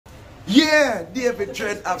Yeah, David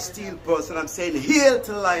Dread of Steel Pulse, and I'm saying hail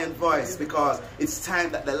to the lion voice, because it's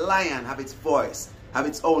time that the lion have its voice, have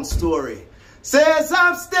its own story. Says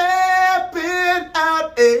I'm stepping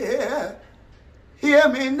out here, hear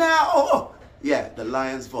me now. Oh, yeah, the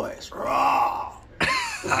lion's voice. Raw.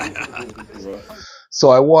 So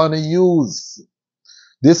I want to use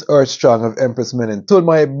this Earth Strong of Empress Menen. Told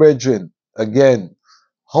my brethren, again,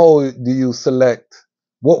 how do you select?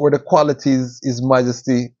 What were the qualities His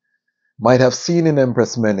Majesty might have seen in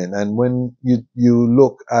Empress Menen? And when you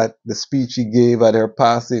look at the speech he gave at her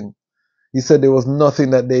passing, he said there was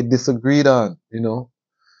nothing that they disagreed on, you know.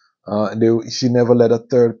 She never let a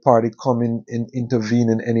third party come in and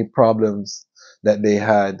intervene in any problems that they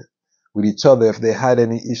had with each other. If they had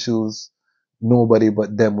any issues, nobody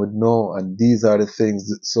but them would know. And these are the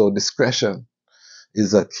things. So discretion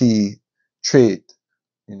is a key trait,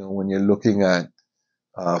 you know, when you're looking at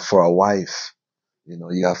for a wife. You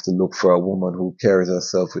know, you have to look for a woman who carries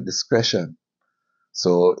herself with discretion.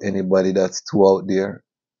 So anybody that's too out there,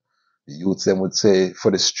 the youths them would say,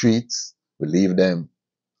 for the streets, we leave them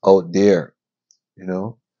out there, you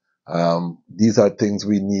know. These are things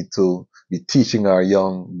we need to be teaching our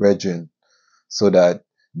young brethren so that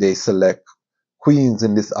they select queens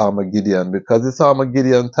in this Armageddon, because it's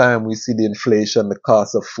Armageddon time. We see the inflation, the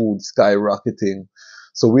cost of food skyrocketing.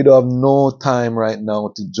 So we don't have no time right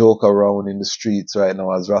now to joke around in the streets right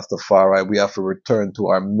now as Rastafari. We have to return to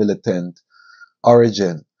our militant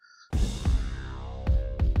origin.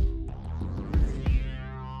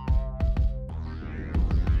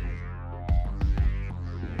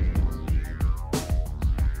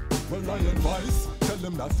 Well, lion voice, tell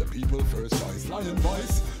them that's the people first choice. Lion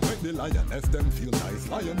voice, make the lioness them feel nice.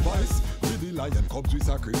 Lion voice, with the lion cubs we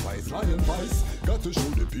sacrifice. Lion voice, got to show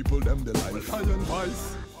the people them the life. Lion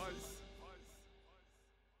voice.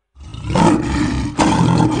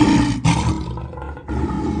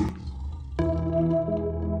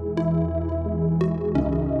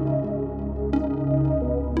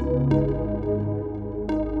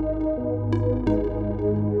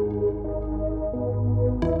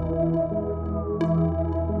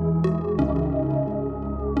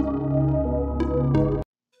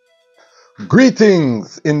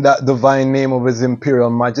 Greetings in that divine name of His Imperial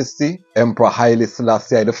Majesty, Emperor Haile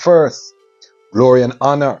Selassie I. Glory and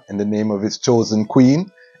honor in the name of his chosen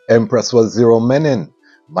queen, Empress Menen.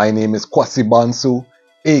 My name is Kwasi Bansu,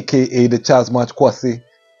 aka Dejazmatch Kwasi,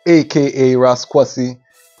 aka Kwasi,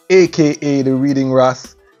 aka the Reading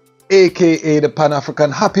Ras, aka the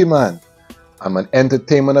Panafrican Happy Man. I'm an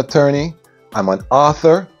entertainment attorney, I'm an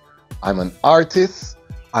author, I'm an artist,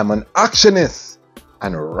 I'm an actionist,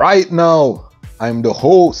 and right now I'm the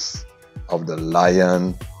host of the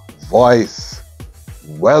Lion Voice.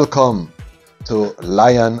 Welcome to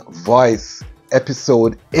Lion Voice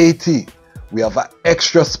episode 80. We have an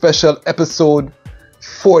extra special episode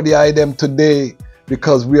for the item today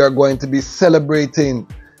because we are going to be celebrating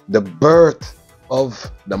the birth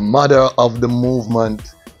of the mother of the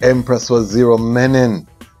movement, Empress Menen,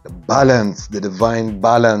 the balance, the divine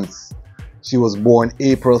balance. She was born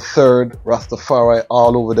April 3rd. Rastafari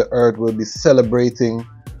all over the earth will be celebrating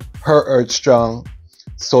her Earth Strong.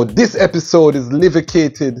 So this episode is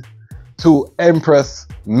dedicated to Empress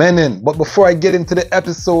Menen. But before I get into the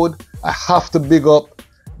episode, I have to big up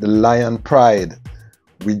the Lion Pride.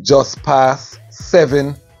 We just passed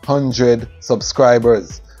 700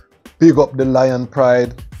 subscribers. Big up the Lion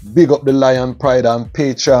Pride. Big up the Lion Pride on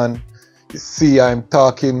Patreon. You see, I'm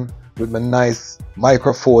talking with my nice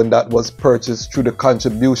microphone that was purchased through the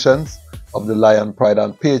contributions of the Lion Pride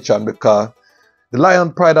on Patreon, because the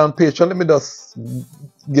Lion Pride on Patreon, let me just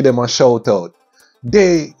give them a shout out.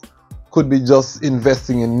 They could be just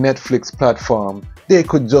investing in Netflix platform. They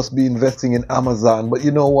could just be investing in Amazon. But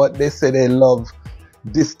you know what? They say they love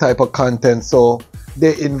this type of content. So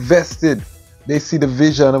they invested. They see the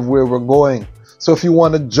vision of where we're going. So if you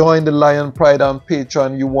want to join the Lion Pride on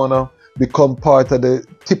Patreon, you want to become part of the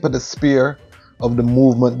tip of the spear of the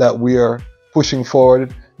movement that we are pushing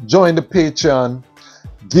forward, join the Patreon.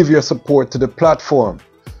 Give your support to the platform.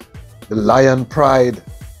 The Lion Pride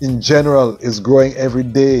in general is growing every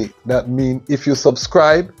day. That means if you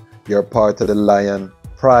subscribe, you're part of the Lion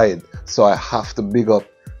Pride. So I have to big up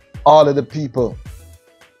all of the people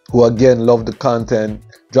who again love the content,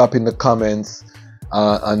 drop in the comments,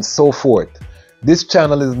 and so forth. This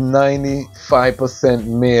channel is 95%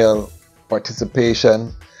 male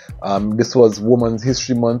participation. This was Women's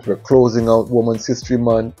History Month. We're closing out Women's History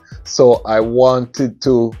Month. So I wanted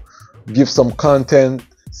to give some content.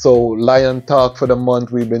 So Lion Talk for the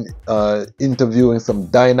month, we've been interviewing some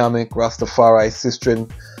dynamic Rastafari sistren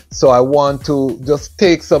So I want to just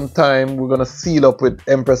take some time. We're going to seal up with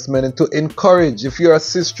Empress Menen to encourage. If you're a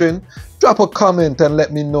sister, drop a comment and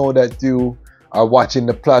let me know that you are watching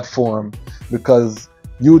the platform, because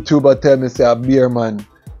YouTube will tell me say a beer man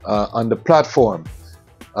on the platform.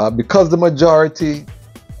 Because the majority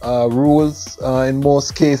rules in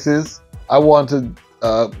most cases, I want to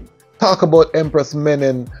talk about Empress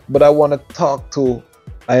Menen, but I want to talk to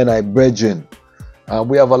I brethren.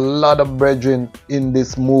 We have a lot of brethren in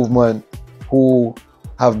this movement who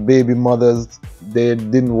have baby mothers. They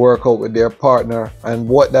didn't work out with their partner, and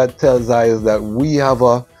what that tells us is that we have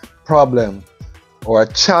a problem or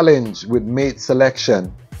a challenge with mate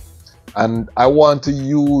selection. And I want to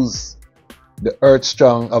use the earth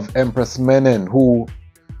strong of Empress Menen, who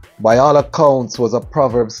by all accounts was a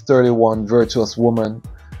Proverbs 31 virtuous woman.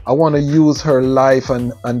 I want to use her life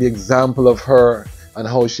and the example of her and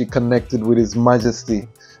how she connected with His Majesty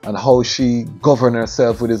and how she governed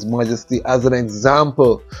herself with His Majesty as an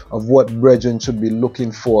example of what brethren should be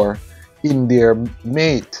looking for in their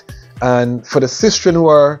mate. And for the sisters who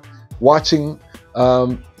are watching,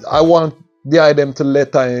 I want the item to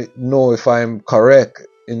let I know if I'm correct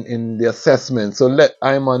in the assessment. So let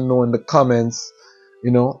Iman know in the comments,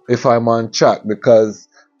 if I'm on track, because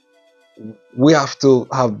we have to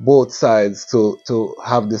have both sides to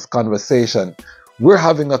have this conversation. We're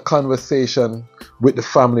having a conversation with the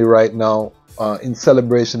family right now in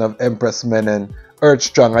celebration of Empress Menen, Earth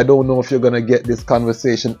Strong. I don't know if you're going to get this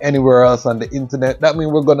conversation anywhere else on the internet. That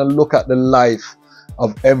means we're going to look at the life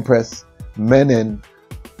of Empress Menen,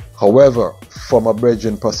 however, from a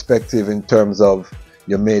brethren perspective in terms of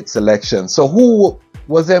your mate selection. So who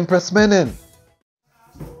was Empress Menen?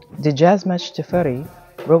 Dejazmatch TAFARI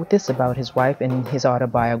wrote this about his wife in his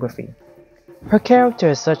autobiography. Her character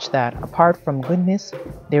is such that, apart from goodness,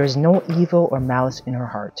 there is no evil or malice in her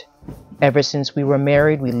heart. Ever since we were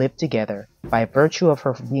married, we lived together, by virtue of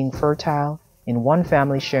her being fertile, in one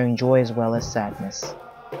family sharing joy as well as sadness.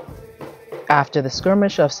 After the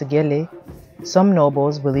skirmish of Segele, some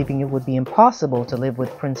nobles, believing it would be impossible to live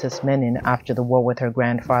with Princess Menen after the war with her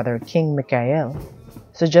grandfather, King Michael,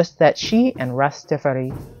 suggest that she and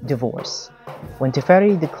Rastafari divorce. When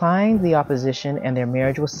Tafari declined the opposition and their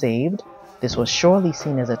marriage was saved, this was surely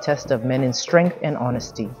seen as a test of Menen's strength and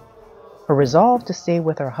honesty. Her resolve to stay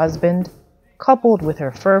with her husband, coupled with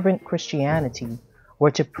her fervent Christianity, were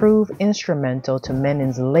to prove instrumental to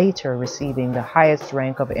Menen's later receiving the highest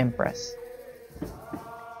rank of Empress.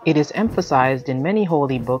 It is emphasized in many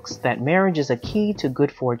holy books that marriage is a key to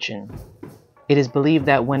good fortune. It is believed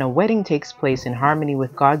that when a wedding takes place in harmony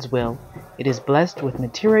with God's will, it is blessed with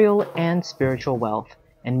material and spiritual wealth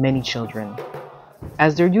and many children.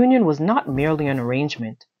 As their union was not merely an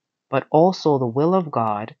arrangement, but also the will of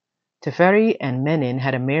God, Tafari and Menen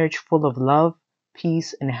had a marriage full of love,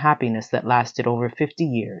 peace, and happiness that lasted over 50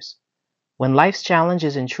 years. When life's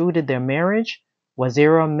challenges intruded their marriage,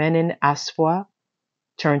 Wazira Menen Asfwa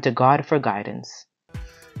turned to God for guidance.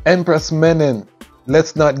 Empress Menen,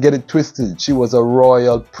 let's not get it twisted. She was a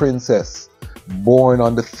royal princess, born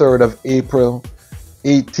on the 3rd of April,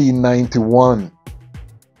 1891.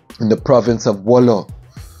 In the province of Wollo,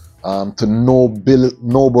 to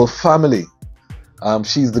noble family.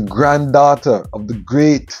 She's the granddaughter of the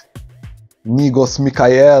great Negos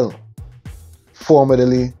Michael,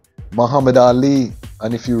 formerly Muhammad Ali.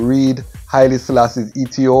 And if you read Haile Selassie's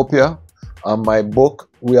Ethiopia, my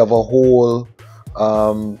book, we have a whole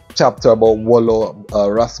chapter about Wollo,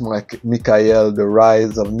 Ras Michael, the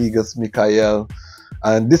rise of Negos Michael.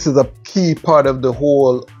 And this is a key part of the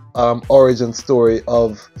whole origin story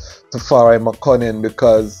of Tafari Makonnen,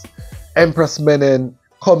 because Empress Menen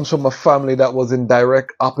comes from a family that was in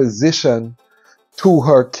direct opposition to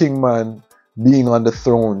her kingman being on the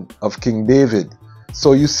throne of King David.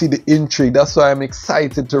 So you see the intrigue. That's why I'm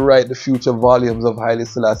excited to write the future volumes of Haile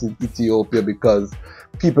Selassie's Ethiopia, because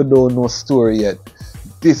people don't know story yet.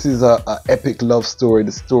 This is an epic love story,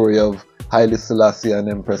 the story of Haile Selassie and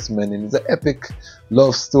Empress Menen. It's an epic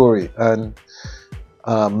love story and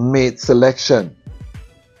mate selection.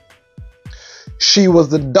 She was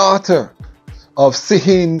the daughter of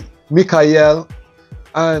Sihin Michael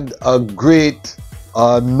and a great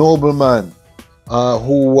nobleman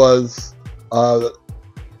who was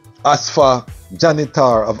Asfa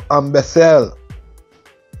janitor of Ambessel.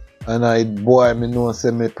 And I know say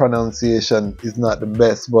my pronunciation is not the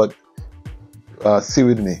best, but see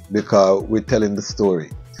with me because we're telling the story.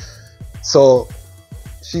 So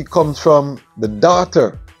she comes from the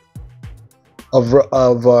daughter of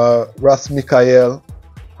Ras Michael,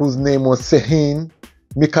 whose name was Sehin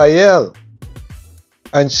Michael,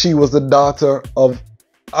 and she was the daughter of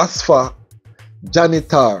Asfa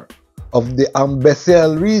janitor of the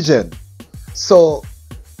Ambesel region. So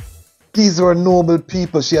these were noble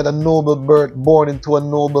people. She had a noble birth, born into a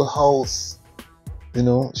noble house. You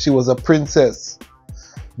know, she was a princess.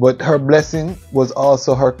 But her blessing was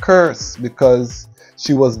also her curse, because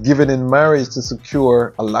she was given in marriage to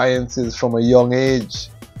secure alliances from a young age.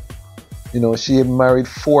 You know, she had married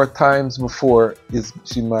 4 times before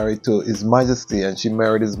she married to His Majesty, and she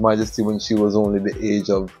married His Majesty when she was only the age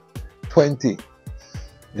of 20.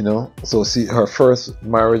 You know, so her first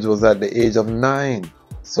marriage was at the age of 9.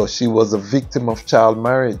 So she was a victim of child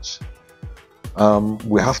marriage.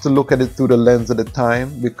 We have to look at it through the lens of the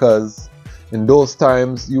time, because in those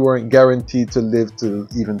times you weren't guaranteed to live to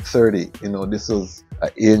even 30. You know, this was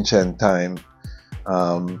an ancient time.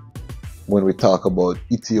 When we talk about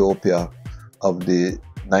Ethiopia of the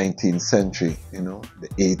 19th century, you know, the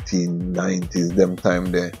 1890s, them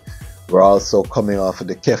time there. We're also coming off of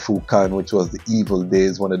the Kefu Khan, which was the evil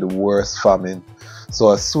days, one of the worst famine.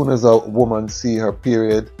 So as soon as a woman see her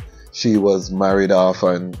period, she was married off,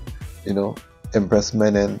 and, you know, Empress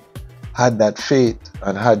Menen had that fate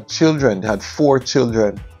and had children, had 4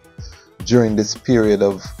 children during this period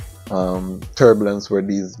of turbulence, where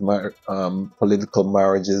these political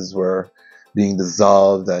marriages were being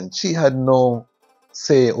dissolved, and she had no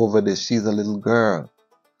say over this. She's a little girl.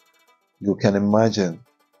 You can imagine.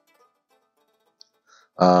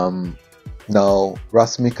 Now,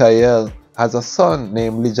 Ras Mikael has a son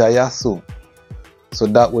named LIDJ. So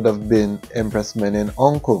that would have been Empress Menen's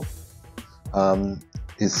uncle.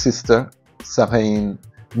 His sister, Sahain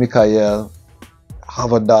Mikael,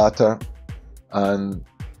 have a daughter, and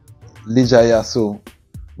LIDJ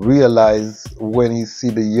realized when he see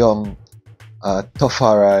the young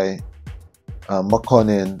TAFARI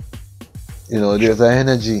Makonnen, you know, there's an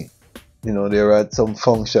energy. You know, they were at some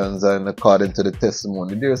functions, and according to the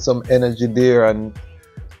testimony, there's some energy there, and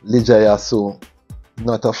LIDJ,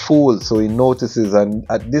 not a fool, so he notices. And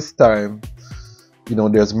at this time, you know,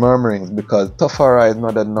 there's murmurings, because TAFARI is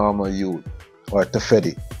not a normal youth, or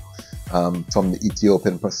Tafedi, from the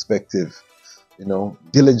Ethiopian perspective. You know,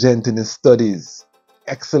 diligent in his studies,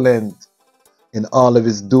 excellent in all of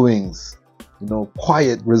his doings, you know,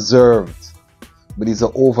 quiet, reserved, but he's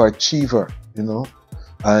an overachiever, you know.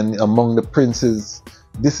 And among the princes,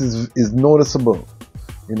 this is noticeable.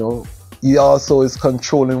 You know, he also is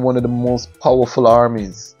controlling one of the most powerful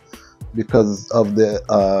armies, because of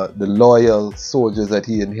the loyal soldiers that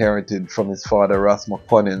he inherited from his father Ras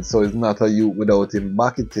Makonnen. So it's not a youth without him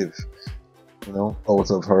Bakative, you know,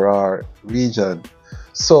 out of Harar region.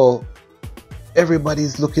 So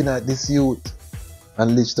everybody's looking at this youth,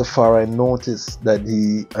 and Rastafari noticed that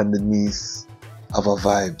he and the niece have a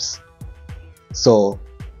vibes. So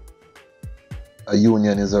a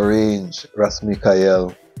union is arranged. Ras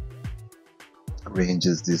Mikael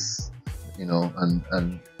arranges this, you know,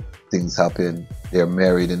 and things happen. They're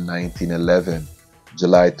married in 1911,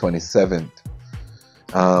 July 27th.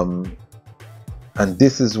 And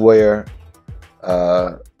this is where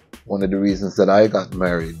one of the reasons that I got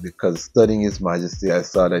married, because studying His Majesty, I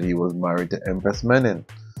saw that he was married to Empress Menen.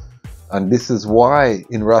 And this is why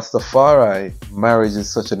in Rastafari, marriage is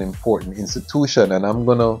such an important institution. And I'm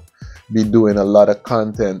going to be doing a lot of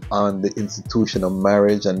content on the institution of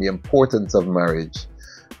marriage and the importance of marriage.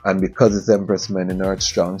 And because it's Empress Menen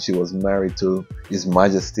Earthstrong, she was married to His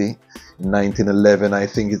Majesty in 1911. I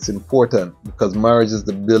think it's important, because marriage is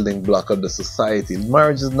the building block of the society.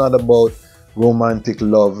 Marriage is not about romantic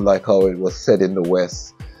love like how it was said in the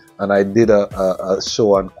West. And I did a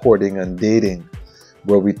show on courting and dating,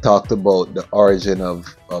 where we talked about the origin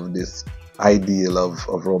of this ideal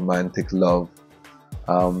of romantic love.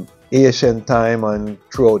 Ancient time and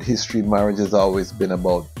throughout history, marriage has always been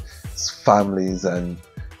about families and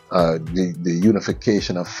the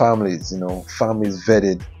unification of families. You know, families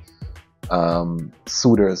vetted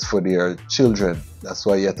suitors for their children. That's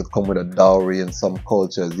why you have to come with a dowry. In some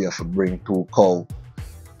cultures, you have to bring 2 cows.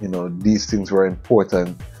 You know, these things were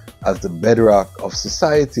important as the bedrock of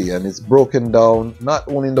society, and it's broken down not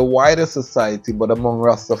only in the wider society but among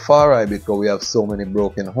Rastafari, because we have so many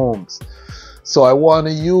broken homes. So I want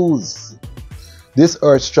to use this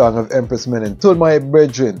Earthstrong of Empress Menen. Told my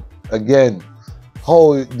brethren again,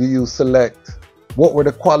 how do you select? What were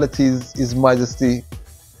the qualities His Majesty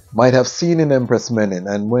might have seen in Empress Menen?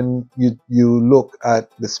 And when you look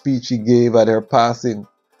at the speech he gave at her passing,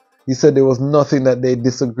 he said there was nothing that they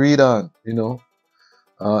disagreed on, you know.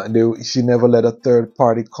 She never let a third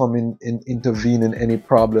party come in and intervene in any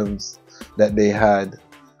problems that they had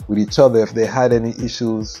with each other. If they had any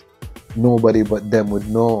issues, nobody but them would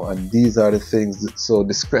know. And these are the things so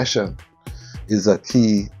discretion is a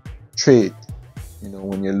key trait You know,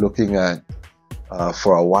 when you're looking at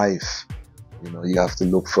for a wife, you know, you have to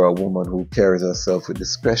look for a woman who carries herself with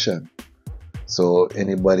discretion. So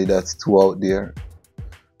anybody that's too out there,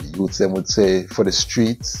 the youths them would say, for the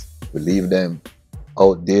streets, we leave them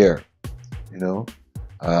out there. You know,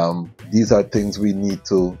 these are things we need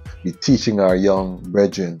to be teaching our young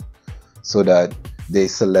brethren so that they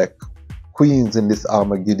select queens in this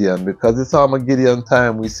Armageddon, because it's Armageddon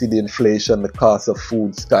time. We see the inflation, the cost of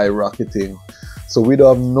food skyrocketing. So we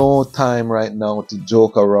don't have no time right now to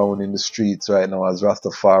joke around in the streets right now as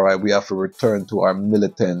Rastafari. We have to return to our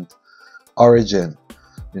militant origin.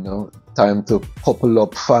 You know, time to couple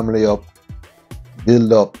up, family up,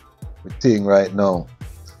 build up the thing right now.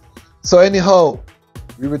 So anyhow,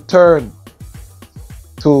 we return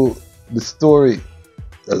to the story.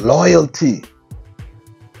 The loyalty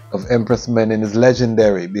of Empress Menen is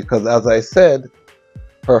legendary because, as I said,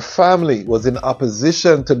 her family was in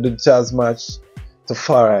opposition to the Dejazmatch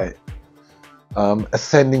TAFARI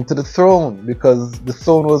ascending to the throne, because the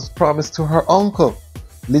throne was promised to her uncle,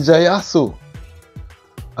 LIDJ.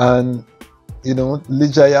 And, you know,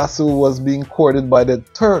 LIDJ was being courted by the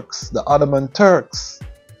Turks, the Ottoman Turks,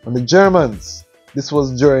 and the Germans. This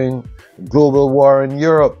was during global war in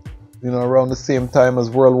Europe, you know, around the same time as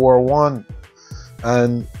World War I.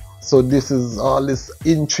 And so this is all this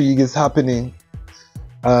intrigue is happening,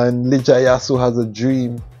 and LIDJ has a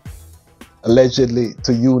dream, allegedly,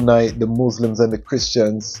 to unite the Muslims and the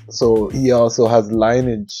Christians. So he also has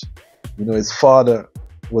lineage. You know, his father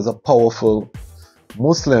was a powerful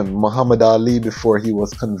Muslim, Muhammad Ali, before he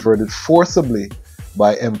was converted forcibly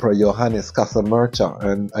by Emperor Johannes Casamercha.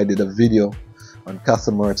 And I did a video on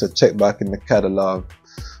Casamercha. Check back in the catalog.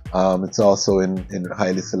 It's also in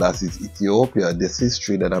Haile Selassie's Ethiopia, this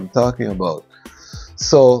history that I'm talking about.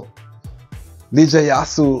 So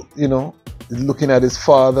LIDJ, you know, is looking at his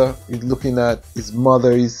father, he's looking at his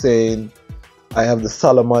mother, he's saying, I have the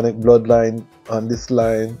Solomonic bloodline on this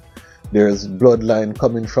line. There's bloodline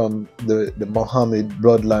coming from the Muhammad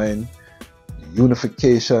bloodline,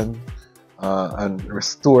 unification and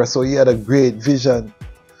restore. So he had a great vision.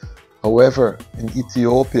 However, in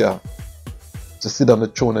Ethiopia, to sit on the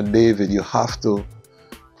throne of David, you have to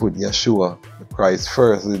put Yeshua, the Christ,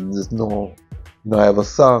 first. There's no, you know, I have a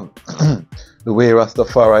song, The Way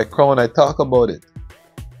Rastafari Crown, I talk about it.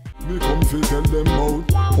 Me come fi tell them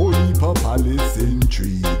about Holy Palace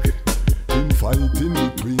intrigue, infighting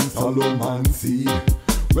between Solomon seed.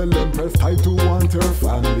 Well, Empress tied to want her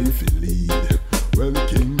family fi lead. Well,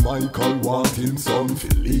 King Michael want him son fi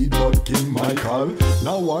lead, but King Michael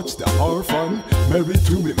now watch the orphan married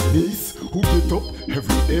to him niece, who get up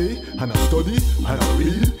every day and a study and a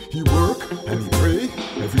read. He work and he pray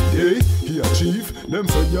every day. He achieve. Them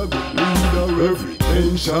say you're the leader. Every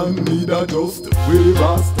nation need a just the way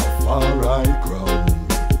Rastafari crown.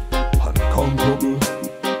 Unconquerable.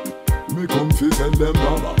 Me come fi tell them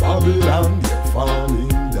about Babylon, they're falling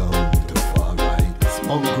down to far right. It's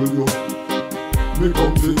uncle you. Me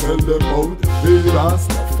come to tell them about the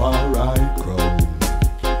Rastafari crown.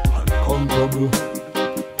 Unconquerable.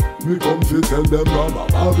 Me come to tell them about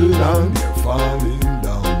Babylon, they're falling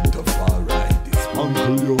down to far right. This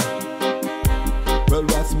uncle you. Well,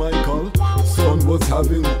 Ras Michael, son was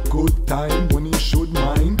having a good time when he should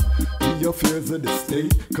mind the affairs of the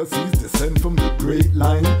state, cause he's descent from the great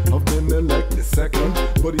line of Menelik II.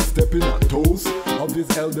 But he's stepping on toes of his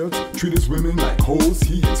elders, treat his women like hoes,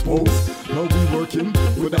 he exposed. Now we working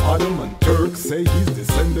with the Ottoman Turks, say he's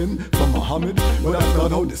descending from Muhammad, but that's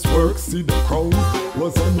not how this works. See, the crown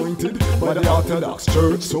was anointed by the Orthodox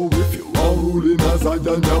Church, so if you are ruling as I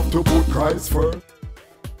don't have to put Christ first.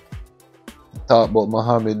 Talk about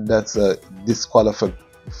Muhammad, that's a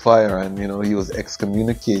disqualifier, and you know, he was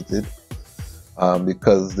excommunicated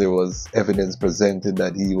because there was evidence presented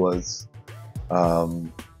that he was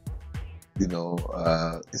you know,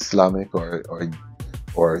 Islamic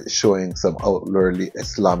or showing some outwardly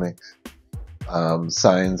Islamic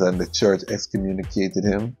signs, and the church excommunicated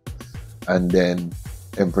him. And then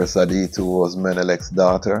Empress Aditu was Menelik's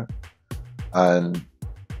daughter, and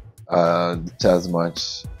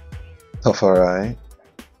Dejazmatch TAFARI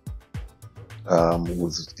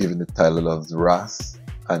was given the title of the Ras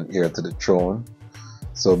and heir to the throne.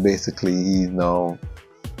 So basically he now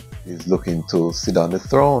is looking to sit on the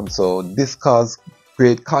throne. So this caused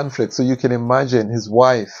great conflict. So you can imagine his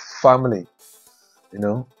wife, family, you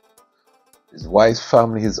know, his wife's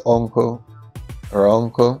family, his uncle,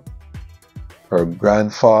 her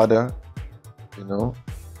grandfather, you know,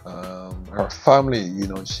 her family, you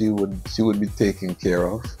know, she would be taken care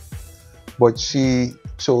of. But she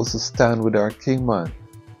chose to stand with her king man,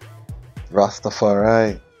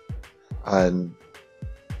 Rastafari, and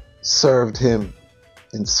served him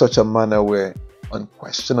in such a manner where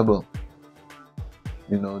unquestionable.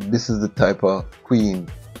 You know, this is the type of queen,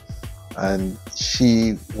 and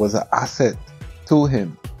she was an asset to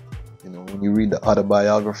him. You know, when you read the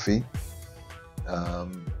autobiography,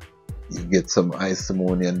 you get some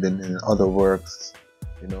testimony, and then in other works,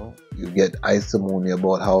 you know, you get testimony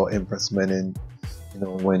about how Empress Menen, you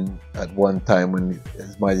know, when at one time when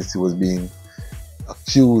His Majesty was being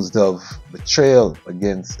accused of betrayal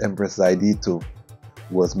against Empress Zaiditu,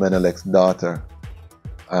 who was Menelek's daughter,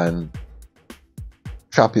 and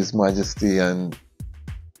trapped His Majesty, and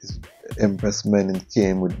Empress Menen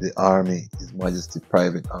came with the army, His Majesty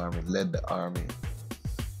private army, led the army,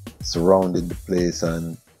 surrounded the place,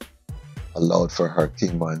 and allowed for her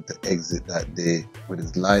kingman to exit that day with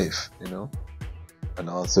his life, you know, and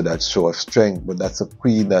also that show of strength. But that's a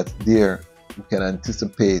queen that's there who can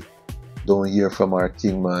anticipate. Don't hear from our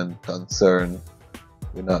kingman concern.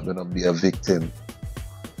 We're not going to be a victim.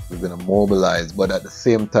 We're going to mobilize. But at the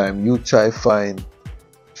same time, you try find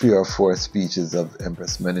 3 or 4 speeches of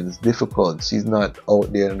Empress Menen. It's difficult. She's not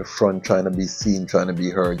out there in the front trying to be seen, trying to be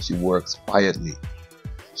heard. She works quietly.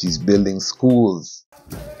 She's building schools.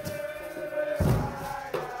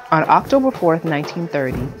 On October 4th,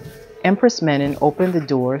 1930, Empress Menen opened the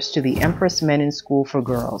doors to the Empress Menen School for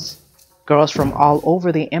Girls. Girls from all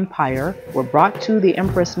over the empire were brought to the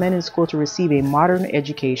Empress Menen School to receive a modern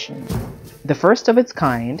education. The first of its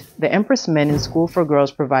kind, the Empress Menen School for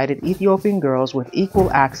Girls provided Ethiopian girls with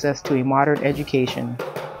equal access to a modern education,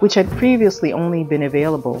 which had previously only been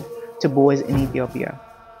available to boys in Ethiopia.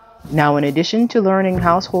 Now, in addition to learning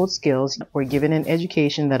household skills, were given an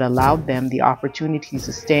education that allowed them the opportunity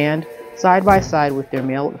to stand side by side with their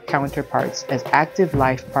male counterparts as active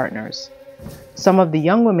life partners. Some of the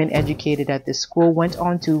young women educated at this school went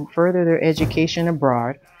on to further their education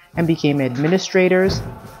abroad and became administrators,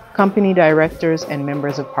 company directors, and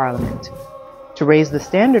members of parliament. To raise the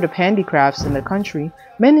standard of handicrafts in the country,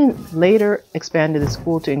 Menen later expanded the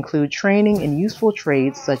school to include training in useful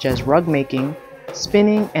trades such as rug making,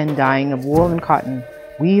 spinning and dyeing of wool and cotton,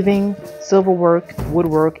 weaving, silverwork,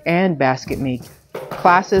 woodwork, and basket making.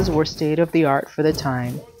 Classes were state-of-the-art for the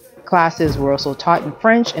time. Classes were also taught in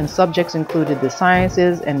French, and subjects included the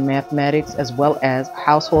sciences and mathematics, as well as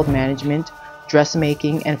household management,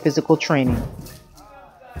 dressmaking, and physical training.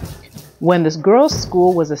 When this girls'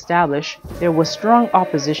 school was established, there was strong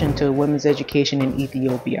opposition to women's education in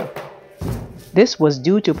Ethiopia. This was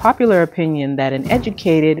due to popular opinion that an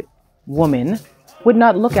educated woman would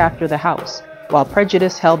not look after the house, while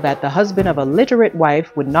prejudice held that the husband of a literate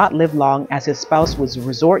wife would not live long, as his spouse would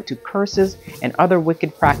resort to curses and other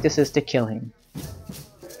wicked practices to kill him.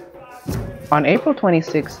 On April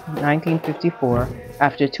 26, 1954,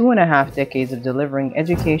 after 2.5 decades of delivering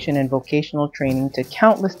education and vocational training to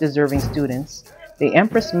countless deserving students, the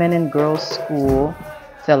Empress Menen Girls' School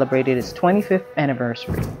celebrated its 25th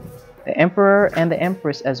anniversary. The Emperor and the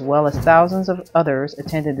Empress, as well as thousands of others,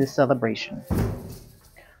 attended this celebration.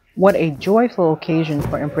 What a joyful occasion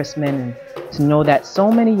for Empress Menen to know that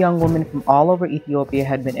so many young women from all over Ethiopia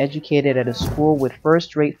had been educated at a school with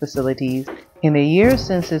first-rate facilities. In the years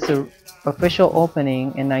since its official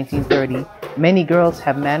opening in 1930, many girls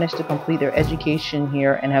have managed to complete their education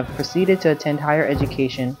here and have proceeded to attend higher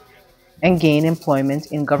education and gain employment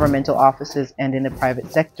in governmental offices and in the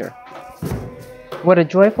private sector. What a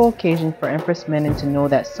joyful occasion for Empress Menen to know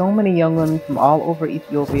that so many young women from all over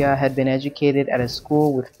Ethiopia had been educated at a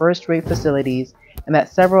school with first-rate facilities, and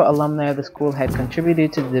that several alumni of the school had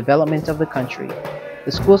contributed to the development of the country.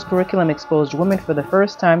 The school's curriculum exposed women for the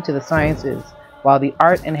first time to the sciences, while the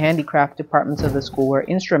art and handicraft departments of the school were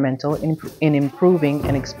instrumental in improving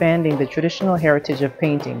and expanding the traditional heritage of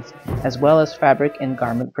paintings, as well as fabric and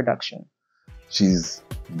garment production. She's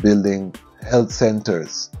building health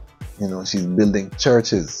centers. You know, she's building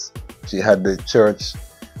churches. She had the church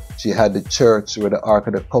where the Ark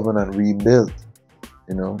of the Covenant rebuilt.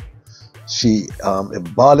 You know, she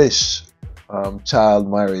abolished child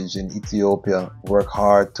marriage in Ethiopia, worked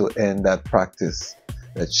hard to end that practice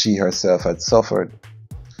that she herself had suffered.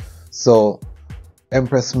 So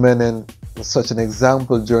Empress Menen was such an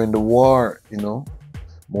example during the war, you know,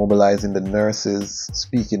 mobilizing the nurses,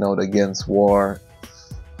 speaking out against war.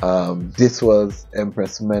 This was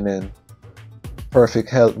Empress Menen, perfect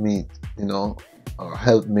helpmeet, you know, or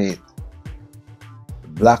helpmate,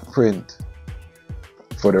 black print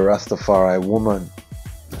for the Rastafari woman.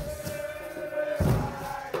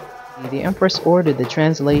 The Empress ordered the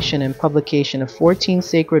translation and publication of 14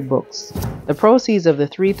 sacred books. The proceeds of the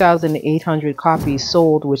 3,800 copies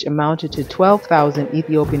sold, which amounted to 12,000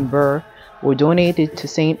 Ethiopian birr, were donated to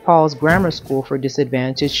St. Paul's Grammar School for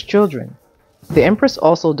disadvantaged children. The Empress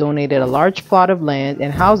also donated a large plot of land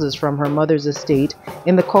and houses from her mother's estate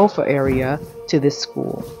in the Kofa area to this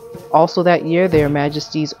school. Also that year, Their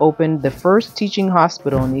Majesties opened the first teaching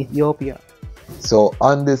hospital in Ethiopia. So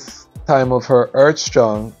on this time of her Earth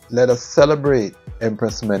Strong, let us celebrate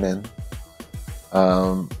Empress Menen,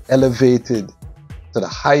 elevated to the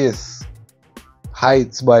highest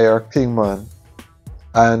heights by our Kingman,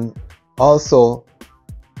 and also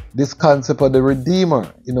this concept of the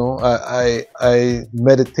Redeemer. You know, I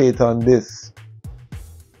meditate on this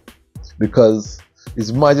because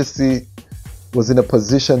His Majesty was in a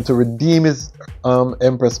position to redeem his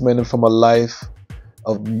Empress Menen from a life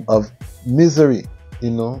of misery,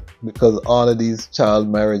 you know, because all of these child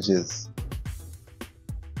marriages,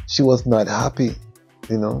 she was not happy,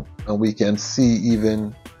 you know, and we can see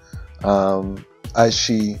even as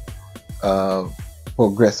she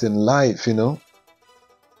progressed in life, you know,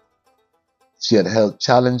 she had health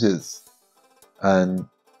challenges, and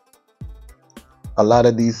a lot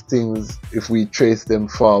of these things, if we trace them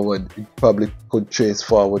forward, it probably could trace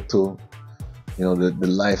forward to, you know, the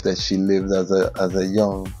life that she lived as a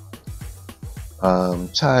young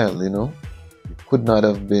child, you know. It could not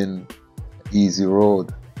have been an easy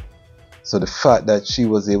road. So the fact that she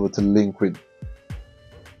was able to link with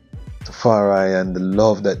TAFARI and the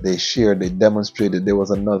love that they shared, they demonstrated. There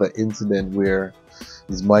was another incident where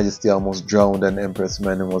His Majesty almost drowned and Empress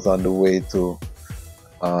Menen was on the way to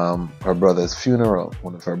her brother's funeral.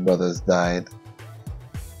 One of her brothers died,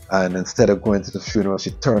 and instead of going to the funeral,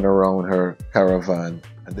 she turned around her caravan.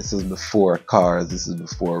 And this is before cars, this is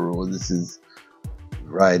before roads, this is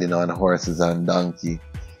riding on horses and donkey,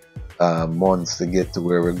 months to get to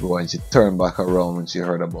where we're going. She turned back around when she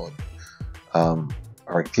heard about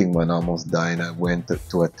our Kingman almost dying, and went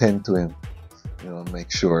to attend to him, you know,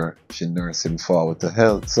 make sure she nursed him forward to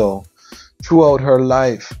health. So throughout her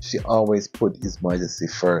life, she always put His Majesty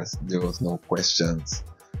first. There was no questions.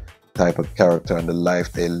 The type of character and the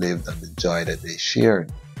life they lived and the joy that they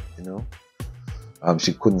shared, you know.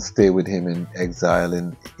 She couldn't stay with him in exile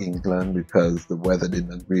in England because the weather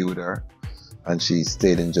didn't agree with her, and she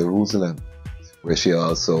stayed in Jerusalem, where she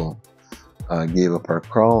also gave up her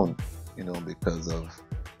crown, you know, because of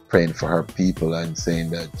praying for her people and saying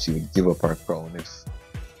that she would give up her crown if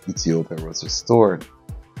Ethiopia was restored.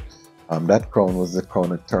 That crown was the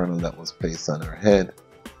crown eternal that was placed on her head.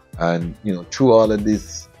 And, you know, through all of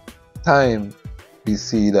this time, we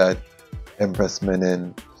see that Empress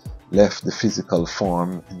Menen left the physical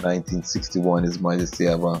form. In 1961, His Majesty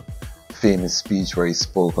have a famous speech where he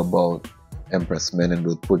spoke about Empress Menen.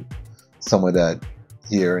 We'll put some of that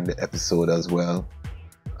here in the episode as well.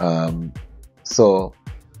 So,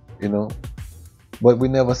 you know, but we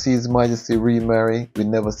never see His Majesty remarry. We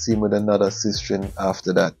never see him with another sister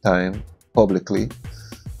after that time, publicly.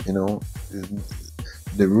 You know,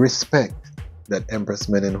 the respect that Empress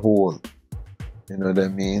Menen hold, you know what I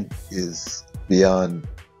mean, is beyond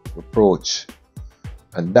reproach.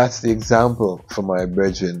 And that's the example for my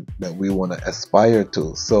brethren that we want to aspire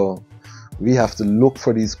to. So we have to look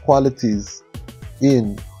for these qualities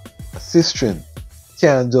in a sister.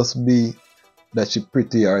 Can't just be that she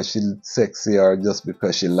pretty or she sexy or just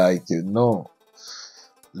because she like you. No.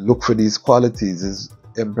 Look for these qualities. Is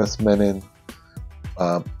Empress Menen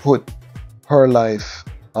put her life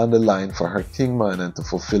on the line for her Kingman and to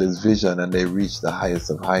fulfill his vision, and they reach the highest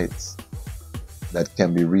of heights that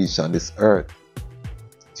can be reached on this earth.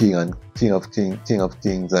 King of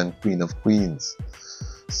kings and Queen of queens.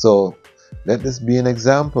 So let this be an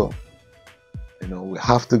example. You know, we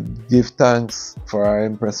have to give thanks for our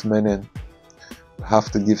Empress Menen. We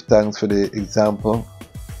have to give thanks for the example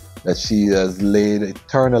that she has laid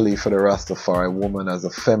eternally for the Rastafari woman as a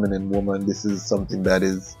feminine woman. This is something that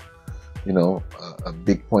is, you know, a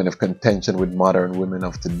big point of contention with modern women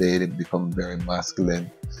of today. They become very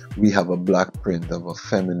masculine. We have a black print of a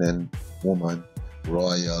feminine woman,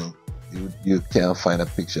 royal. You can't find a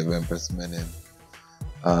picture of Empress Menen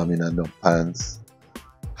in a no pants.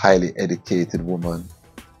 Highly educated woman,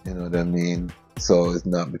 you know what I mean? So it's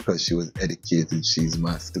not because she was educated she's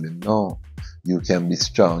masculine. No. You can be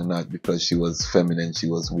strong, not because she was feminine she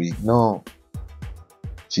was weak. No.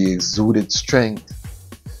 She exuded strength.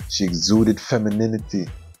 She exuded femininity.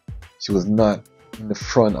 She was not in the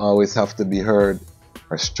front, always have to be heard.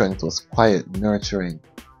 Her strength was quiet, nurturing,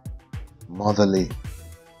 motherly,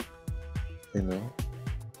 you know.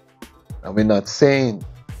 And we're not saying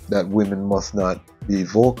that women must not be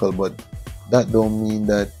vocal, but that don't mean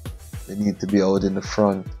that they need to be out in the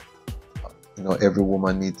front. You know, every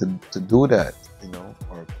woman needs to do that, you know,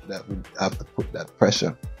 or that would have to put that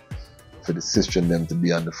pressure for the sister and them to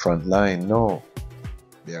be on the front line. No,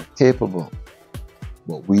 they are capable.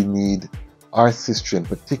 But we need our sister,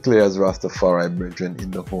 particularly as Rastafari brethren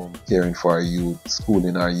in the home, caring for our youth,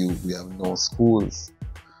 schooling our youth. We have no schools.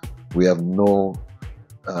 We have no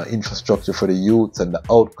infrastructure for the youths, and the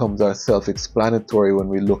outcomes are self-explanatory when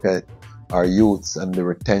we look at our youths and the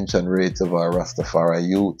retention rates of our Rastafari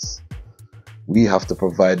youths. We have to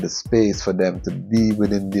provide the space for them to be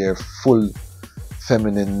within their full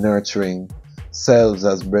feminine nurturing selves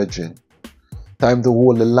as brethren. Time to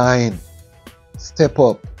hold the line. Step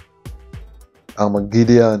up. I'm a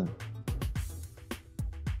Gideon.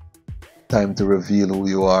 Time to reveal who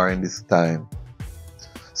you are in this time.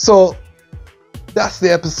 So that's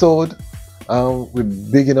the episode. We're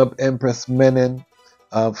bigging up Empress Menen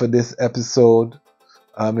for this episode.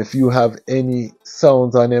 If you have any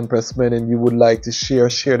sounds on Empress Menen you would like to share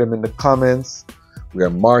them in the comments. We are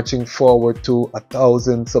marching forward to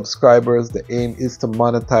 1,000 subscribers. The aim is to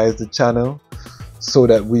monetize the channel so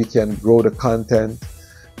that we can grow the content.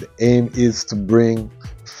 The aim is to bring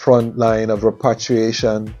front line of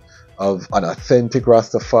repatriation of an authentic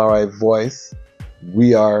Rastafari voice.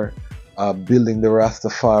 We are building the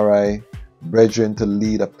Rastafari brethren to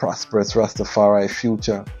lead a prosperous Rastafari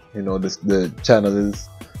future. You know, the channel is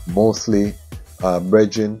mostly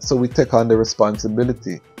brethren, so we take on the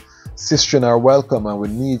responsibility. Sistren are welcome, and we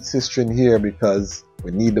need Sistren here because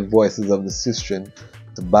we need the voices of the Sistren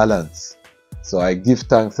to balance. So I give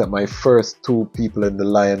thanks that my first 2 people in the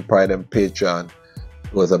Lion Pride and Patreon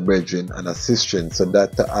was a brethren and a Sistren, so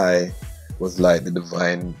that to I was like the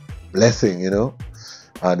divine blessing, you know.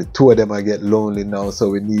 The 2 of them I get lonely now, so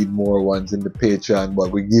we need more ones in the Patreon,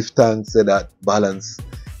 but we give thanks that that balance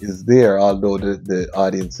is there, although the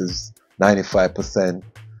audience is 95%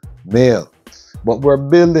 male. But we're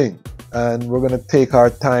building, and we're going to take our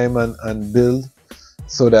time and build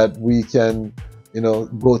so that we can, you know,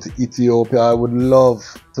 go to Ethiopia. I would love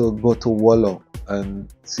to go to Wallo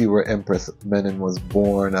and see where Empress Menen was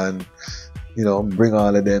born, and, you know, bring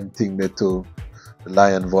all of them things there to the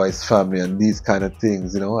Lion Voice family and these kind of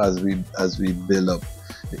things, you know, as we build up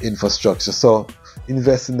the infrastructure. So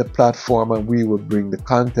invest in the platform and we will bring the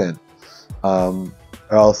content.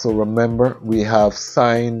 Also remember, we have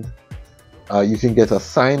signed, you can get a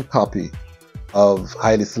signed copy of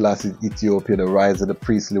Haile Selassie Ethiopia, The Rise of the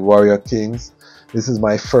Priestly Warrior Kings. This is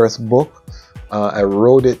my first book. I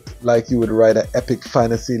wrote it like you would write an epic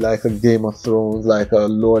fantasy, like a Game of Thrones, like a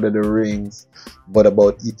Lord of the Rings, but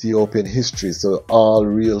about Ethiopian history. So all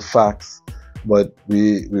real facts, but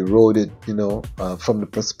we wrote it, you know, from the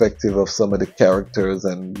perspective of some of the characters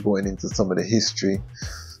and going into some of the history.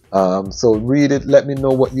 So read it, let me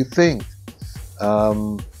know what you think.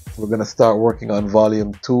 We're going to start working on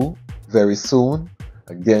volume 2 very soon.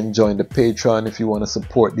 Again, join the Patreon if you want to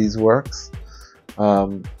support these works.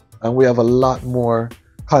 And we have a lot more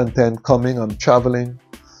content coming. I'm traveling,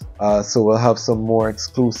 so we'll have some more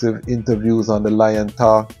exclusive interviews on the Lion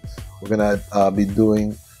Talk. We're gonna be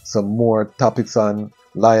doing some more topics on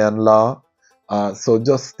Lion Law. So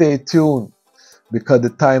just stay tuned, because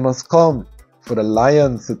the time has come for the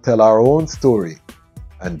Lions to tell our own story.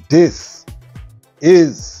 And this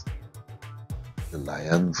is the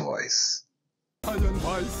Lion Voice. Lion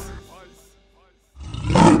Voice.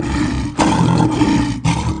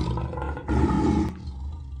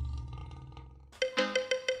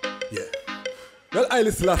 Yeah. Well,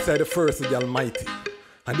 Haile Selassie the first of the Almighty.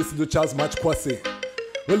 And this is the Dejazmatch Kwasi.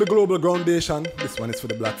 Well, the Global Groundation, this one is for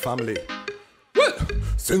the black family. Well,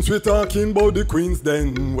 since we're talking about the queens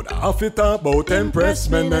then, would I have to talk about Empress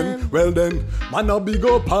Menen? Well then, man a big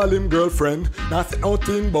up all him girlfriend, not say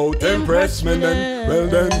nothing about Empress Menen. Well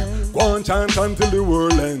then, go on chant until the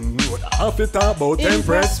world end. Would I have to talk about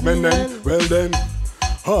Empress Menen? Well then,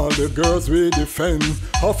 all the girls we defend,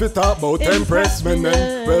 have to talk about Empress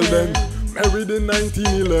Menen. Well then, married in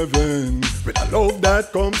 1911, with a love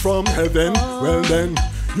that come from heaven. Well then,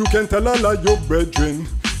 you can tell all of your brethren,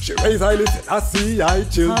 she raised Haile Selassie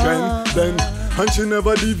children. Then, and she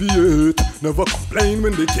never deviate, never complain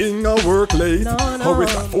when the king a work late.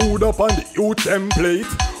 Always got food up on the youth them plate.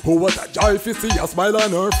 Oh, what a joy to see a smile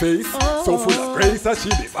on her face. So full of grace that she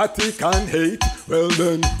the Vatican hate. Well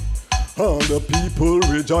then, all the people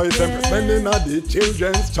rejoice, Empress Menen are the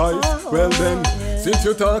children's choice. Well then, since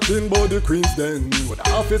you're talking about the queens then, would I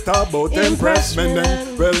have to talk about Empress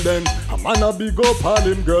Menen? Well then, a man a big up all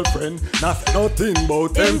him girlfriend, not say nothing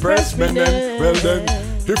about Empress Menen. Well then,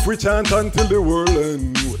 if we chant until the world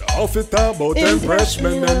end, would I have to talk about Empress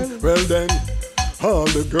Menen? Well then, all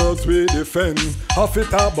the girls we defend, have to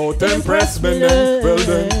talk about Empress Menen. Well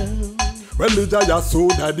then, Well, LIDJ so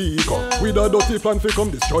daddy come with a dirty plan fi come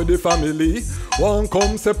destroy the family. One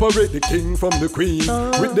come separate the king from the queen.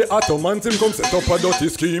 With the Ottomans him come set up a dirty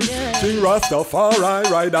scheme. King Rastafari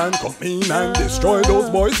ride and come in and destroy those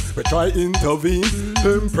boys. We try intervene.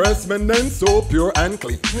 Empress Menen so pure and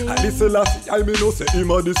clean. Haile Selassie I me know say him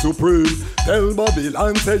a the supreme. Tell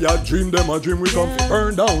Babylon say ya dream them a dream. We come fi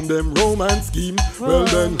burn down them romance scheme. Well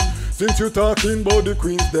then, since you talking about the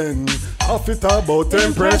queens then, half it about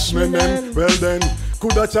Empress Menen. Well then,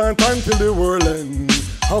 coulda chant until the world end.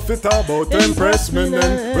 Half it about Empress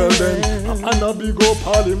Menen. Well then, a man a big up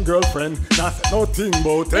all him girlfriend. Nah say nothing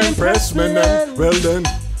about Empress Menen. Well then,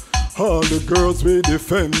 all the girls we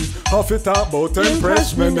defend. Half it about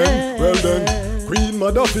Empress Menen. Well then, Queen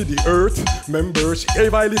Mother for the earth. Remember she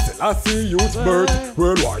gave Haile Selassie youth birth.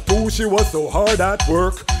 World War II she was so hard at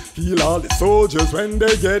work. Heal all the soldiers when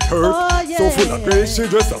they get hurt. So full of grace she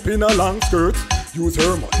dressed up in a long skirt. Use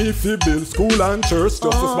her money to build school and church. Just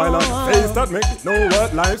a smile on her face that make me know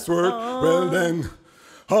what life's worth. Well then,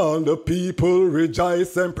 all the people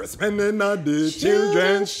rejoice. Empress Menen are the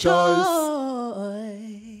children's choice.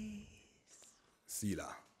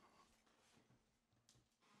 Sila.